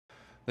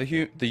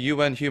The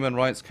UN Human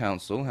Rights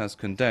Council has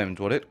condemned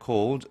what it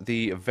called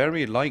the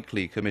very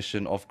likely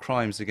commission of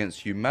crimes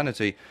against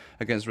humanity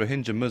against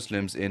Rohingya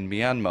Muslims in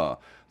Myanmar.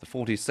 The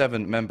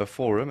 47-member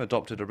forum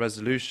adopted a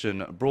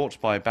resolution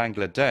brought by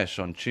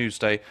Bangladesh on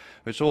Tuesday,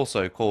 which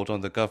also called on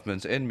the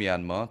government in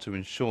Myanmar to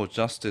ensure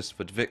justice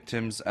for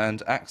victims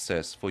and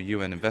access for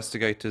UN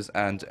investigators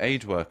and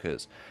aid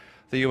workers.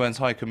 The UN's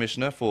High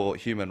Commissioner for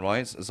Human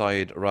Rights,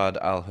 Zeid Ra'ad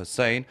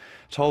al-Hussein,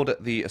 told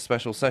at the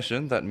special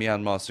session that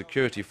Myanmar's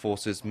security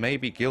forces may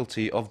be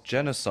guilty of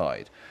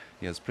genocide.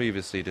 He has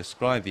previously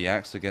described the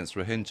acts against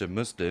Rohingya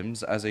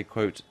Muslims as a,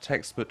 quote,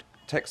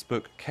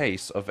 textbook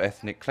case of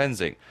ethnic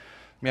cleansing.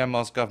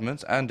 Myanmar's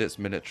government and its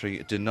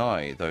military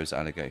deny those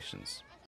allegations.